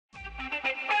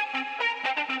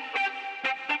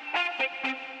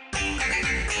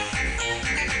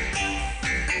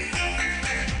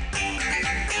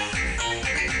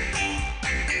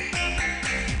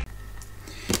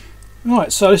Right,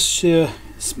 so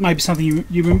this may be something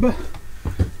you remember.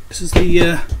 This is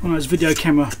the one of those video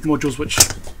camera modules which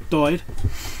died.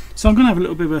 So I'm going to have a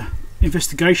little bit of an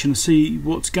investigation to see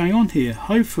what's going on here.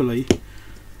 Hopefully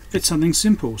it's something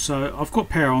simple. So I've got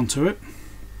power onto it.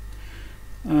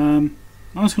 I'm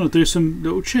just going to do some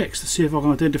little checks to see if I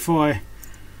can identify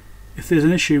if there's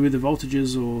an issue with the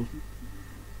voltages or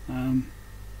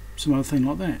some other thing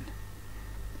like that.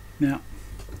 Now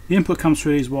the input comes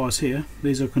through these wires here.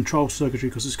 These are control circuitry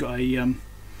because it's got a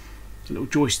little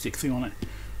joystick thing on it.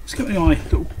 Let's get my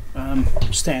little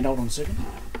stand. Hold on a second.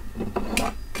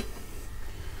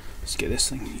 Let's get this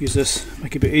thing. Use this.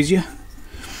 Make it a bit easier.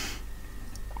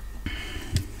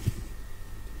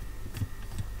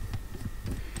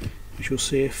 We shall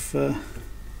see if I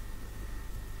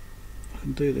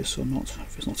can do this or not.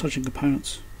 If it's not touching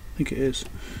components, I think it is.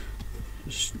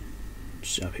 Just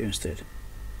sit up here instead.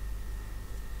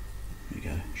 There we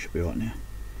go. Should be right now.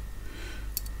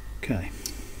 Okay.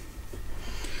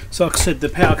 So like I said, the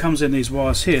power comes in these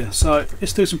wires here. So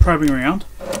let's do some probing around,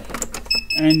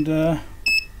 and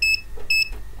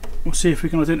we'll see if we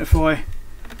can identify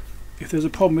if there's a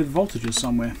problem with voltages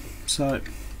somewhere. So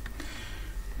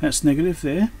that's negative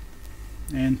there,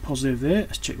 and positive there.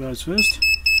 Let's check those first.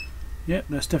 Yep,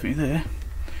 that's definitely there.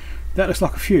 That looks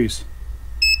like a fuse.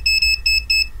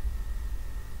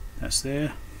 That's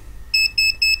there.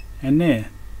 And there.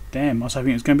 Damn, I was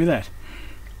hoping it was going to be that.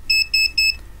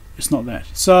 It's not that.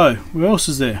 So, where else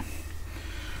is there?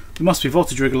 There must be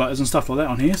voltage regulators and stuff like that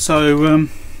on here. So,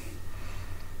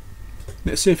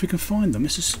 let's see if we can find them.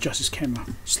 Let's just adjust this camera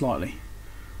slightly.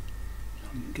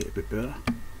 Get it a bit better.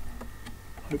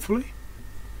 Hopefully.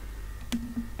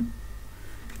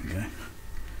 Okay.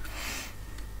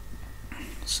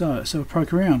 So, let's have a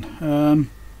poke around.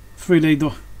 3-lead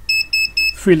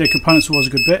components are always a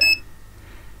good bet.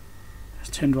 There's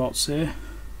 10 volts there.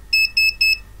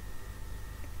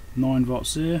 9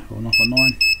 volts there, or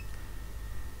 9.9.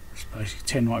 It's basically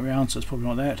 10 right round, so it's probably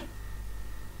not that.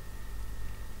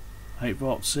 8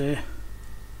 volts there.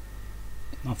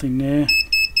 Nothing there.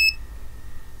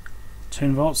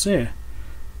 10 volts there.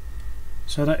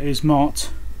 So that is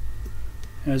marked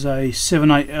as a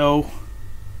 78L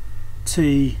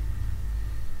T50,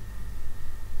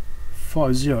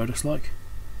 it looks like.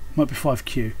 Might be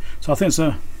 5Q. So I think it's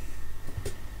a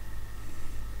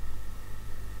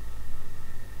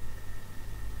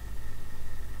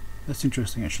that's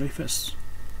interesting actually. If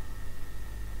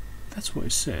that's what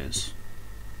it says.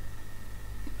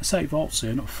 That's 8 volts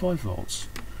there, not 5 volts.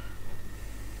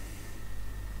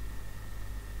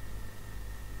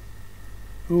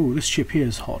 Oh, this chip here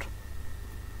is hot.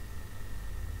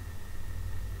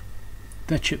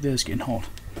 That chip there is getting hot.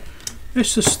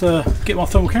 Let's just get my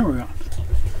thermal camera out.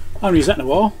 I haven't used that in a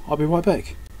while. I'll be right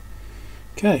back.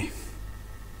 Okay,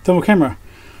 thermal camera.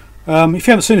 If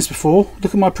you haven't seen this before,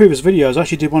 look at my previous videos. I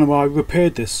actually did one where I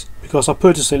repaired this because I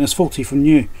purchased it and it's faulty from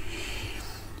new.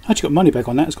 I actually got money back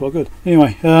on that. It's quite good.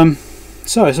 Anyway,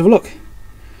 so let's have a look.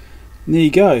 And there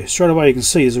you go. Straight away you can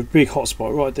see there's a big hot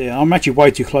spot right there. I'm actually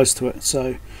way too close to it,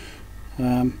 so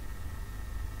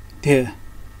yeah,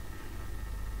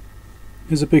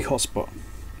 there's a big hot spot.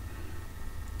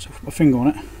 So I'll put my finger on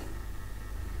it.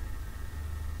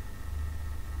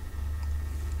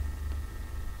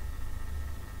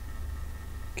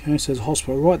 Okay, so there's a hot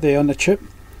spot right there on the chip.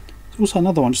 There's also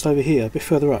another one just over here, a bit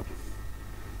further up.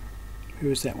 Who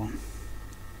is that one?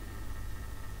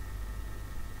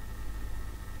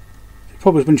 I've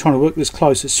probably been trying to work this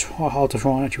close. It's quite hard to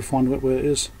try and actually find where it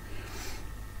is.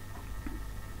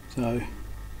 So,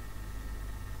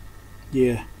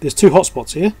 yeah, there's 2 hot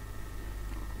spots here.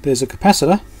 There's a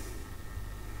capacitor.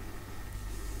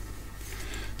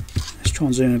 Let's try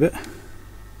and zoom in a bit.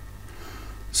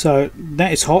 So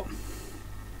that is hot.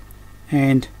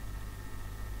 And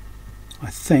I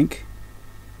think,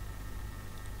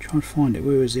 try and find it,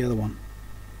 where is the other one?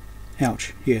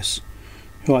 Ouch, yes.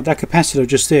 Right, that capacitor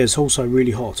just there is also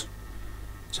really hot.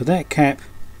 So that cap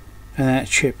and that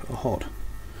chip are hot.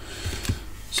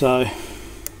 So,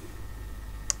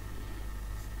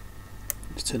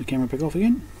 let's turn the camera back off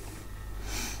again.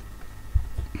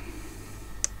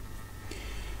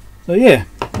 So yeah,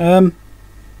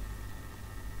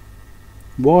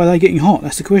 why are they getting hot?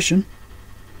 That's the question.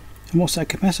 And what's that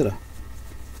capacitor?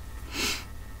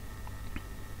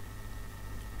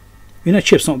 That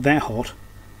chip's not that hot.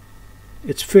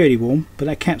 It's fairly warm, but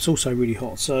that cap's also really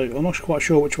hot. So I'm not quite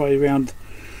sure which way around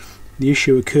the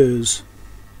issue occurs.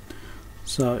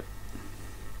 So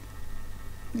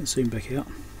let's zoom back out.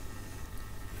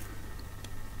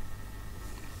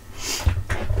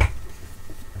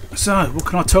 So what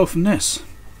can I tell from this?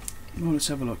 Well, let's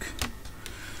have a look.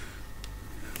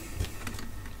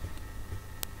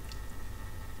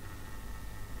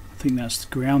 think that's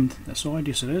the ground that side,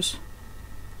 yes it is.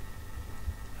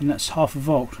 And that's half a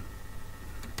volt.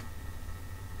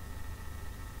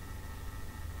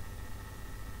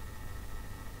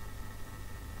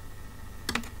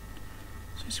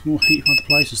 So it's more heat from other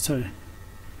places too.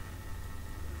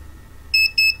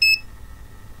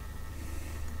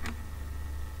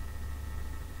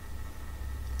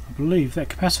 I believe that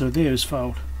capacitor there is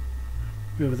failed,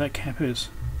 wherever that cap is.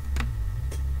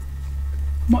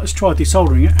 Might just try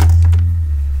desoldering it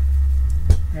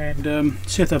and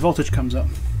see if that voltage comes up.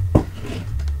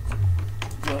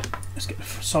 But let's get the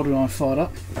soldering iron fired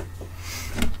up.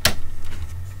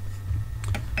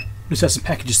 Just had some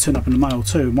packages turn up in the mail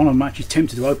too. One of them I'm actually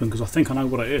tempted to open because I think I know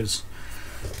what it is.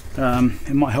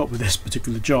 It might help with this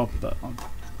particular job, but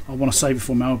I want to save it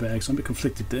for mailbags. I'm a bit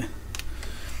conflicted there.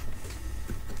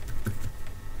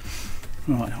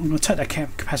 Right, I'm going to take that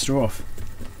capacitor off.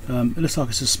 It looks like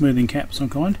it's a smoothing cap of some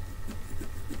kind.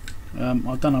 I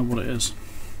don't know what it is,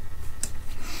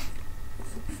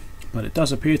 but it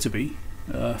does appear to be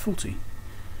faulty.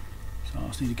 So I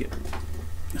just need to get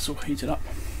this all heated up.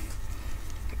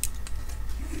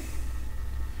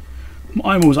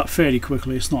 My iron was up fairly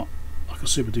quickly. It's not like a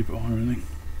super duper iron or anything,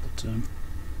 but there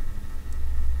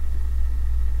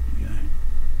you go.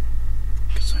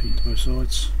 Get some heat to both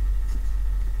sides.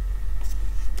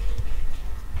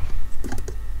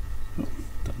 Oh,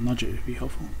 that nudge it would be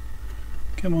helpful.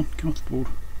 Come on, come off the board.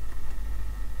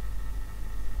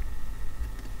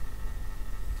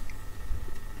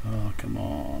 Oh, come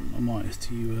on. I might have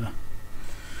to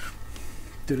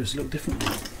do this a little differently.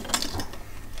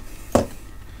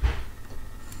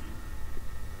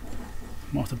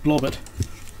 Might have to blob it.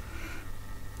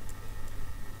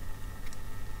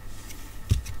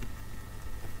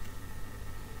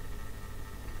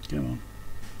 Come on.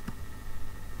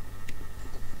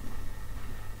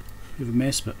 Bit of a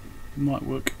mess, but it might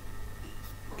work.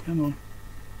 Come on.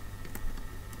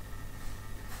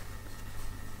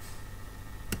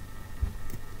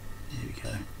 There we go.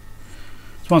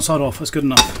 It's one side off, that's good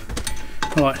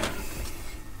enough. Alright.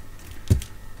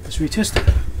 Let's retest it.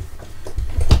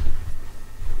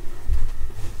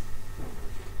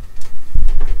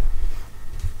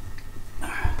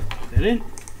 Put that in.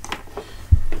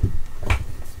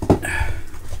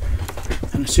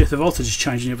 And let's see if the voltage is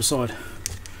changing the other side.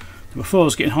 Before I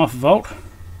was getting half a volt.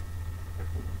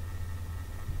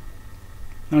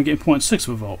 Now I'm getting 0.6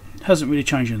 of a volt. It hasn't really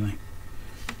changed anything.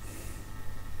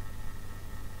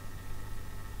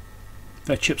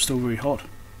 That chip's still very hot.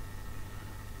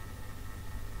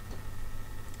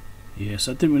 Yeah,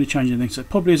 so it didn't really change anything. So it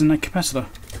probably isn't that capacitor.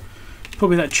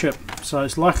 Probably that chip. So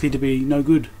it's likely to be no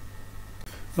good.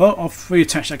 Well, I've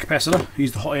reattached that capacitor.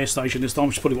 Used the hot air station this time,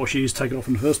 which is probably what she used to take it off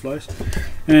in the first place.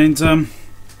 And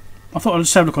I thought I'd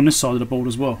just have a look on this side of the board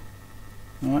as well.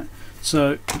 Alright,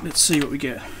 so let's see what we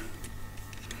get.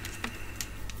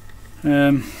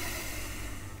 That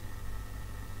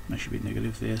should be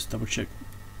negative there, let's double check.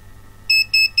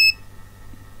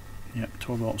 Yep,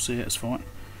 12 volts there, that's fine.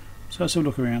 So let's have a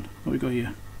look around. What we got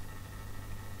here?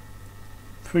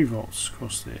 3 volts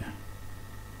across there.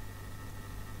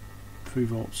 3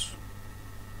 volts,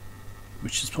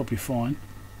 which is probably fine.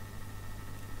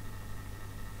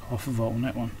 Half a volt on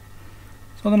that one.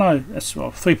 So I don't know, that's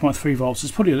well, 3.3 volts.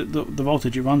 It's probably the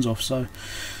voltage it runs off. So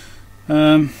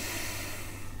we've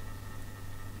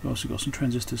also got some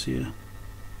transistors here,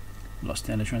 like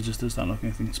standard transistors, don't look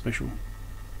anything special.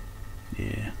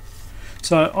 Yeah.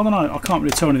 So I don't know, I can't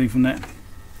really tell anything from that,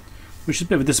 which is a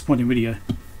bit of a disappointing video.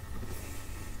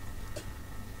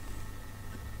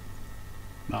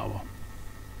 Oh well.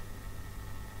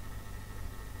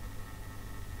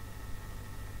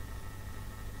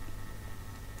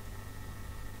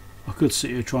 I could sit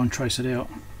here and try and trace it out.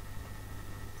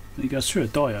 It goes through a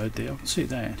diode there, I can see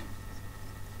that.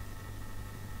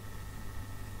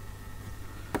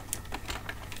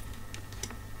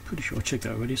 Pretty sure I checked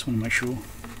that already, just want to make sure.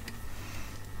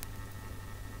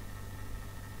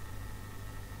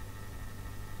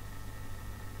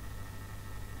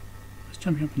 It's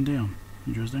jumping up and down,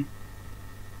 interesting.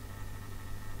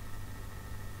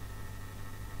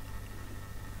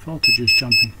 Voltage is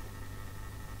jumping.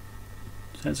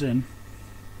 So that's in.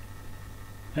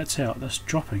 That's out, that's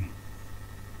dropping.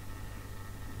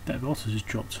 That voltage has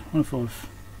dropped. I wonder if I've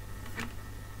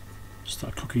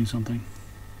started cooking something.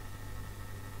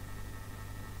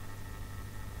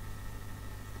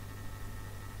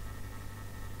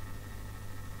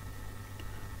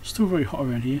 Still very hot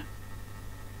around here.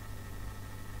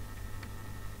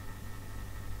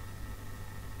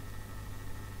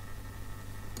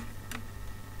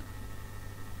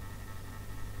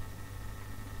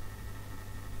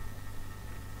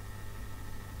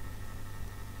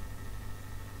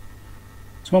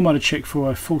 So one way to check for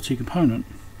a faulty component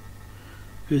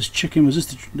is checking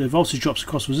the voltage drops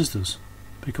across resistors,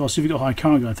 because if you've got high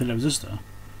current going through that resistor,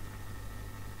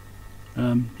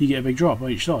 you get a big drop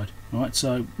on each side. Right,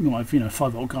 so you might have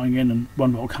 5 volt going in and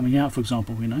 1 volt coming out, for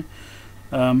example.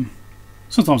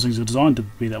 Sometimes things are designed to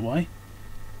be that way,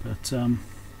 but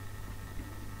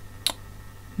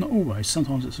not always.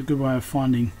 Sometimes it's a good way of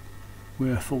finding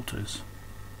where a fault is,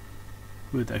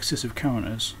 where the excessive current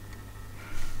is.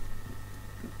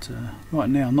 But right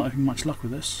now I'm not having much luck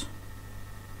with this.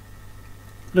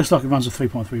 It looks like it runs at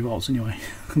 3.3 volts anyway,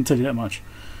 I can tell you that much.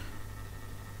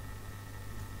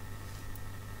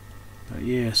 But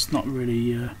yeah, it's not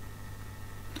really,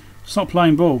 it's not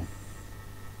playing ball.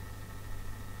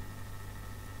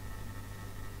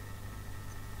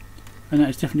 And that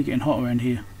is definitely getting hot around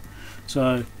here.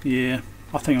 So yeah,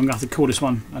 I think I'm going to have to call this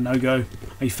one a no-go,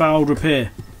 a failed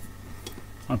repair.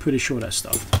 I'm pretty sure that's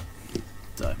stuff.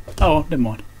 So, oh well, never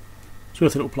mind. It's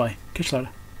worth a little play. Catch you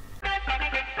later.